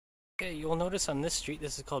Okay, you'll notice on this street,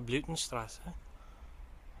 this is called Bluetenstrasse.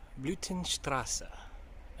 Bluetenstrasse.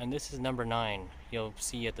 And this is number 9. You'll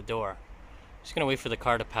see at the door. Just gonna wait for the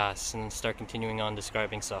car to pass and start continuing on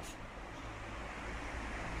describing stuff.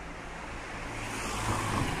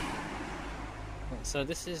 So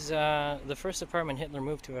this is the first apartment Hitler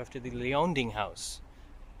moved to after the Leonding house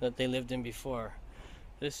that they lived in before.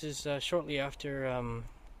 This is shortly after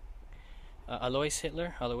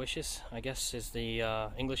Aloysius, I guess is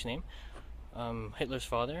the English name. Hitler's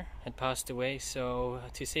father had passed away, so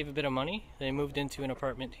to save a bit of money, they moved into an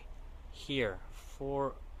apartment here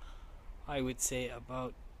for, I would say,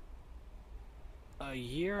 about a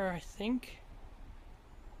year, I think.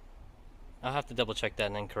 I'll have to double check that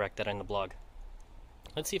and then correct that on the blog.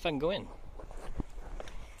 Let's see if I can go in.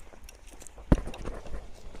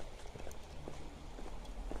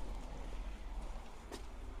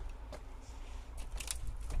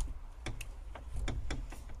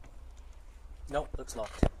 Nope, looks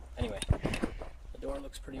locked. Anyway, the door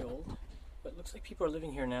looks pretty old, but it looks like people are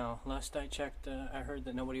living here now. Last I checked, I heard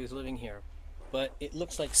that nobody was living here, but it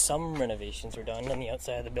looks like some renovations were done on the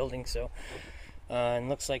outside of the building, so and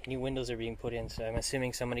looks like new windows are being put in, so I'm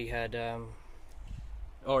assuming somebody had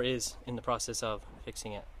or is in the process of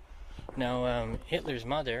fixing it. Now, Hitler's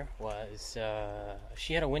mother was,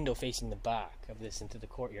 she had a window facing the back of this into the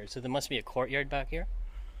courtyard, so there must be a courtyard back here.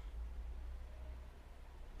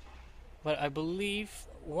 But I believe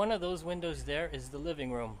one of those windows there is the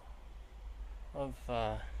living room of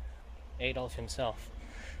Adolf himself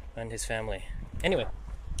and his family. Anyway,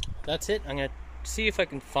 that's it. I'm going to see if I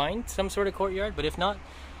can find some sort of courtyard, but if not,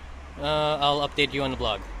 I'll update you on the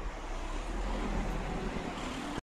blog.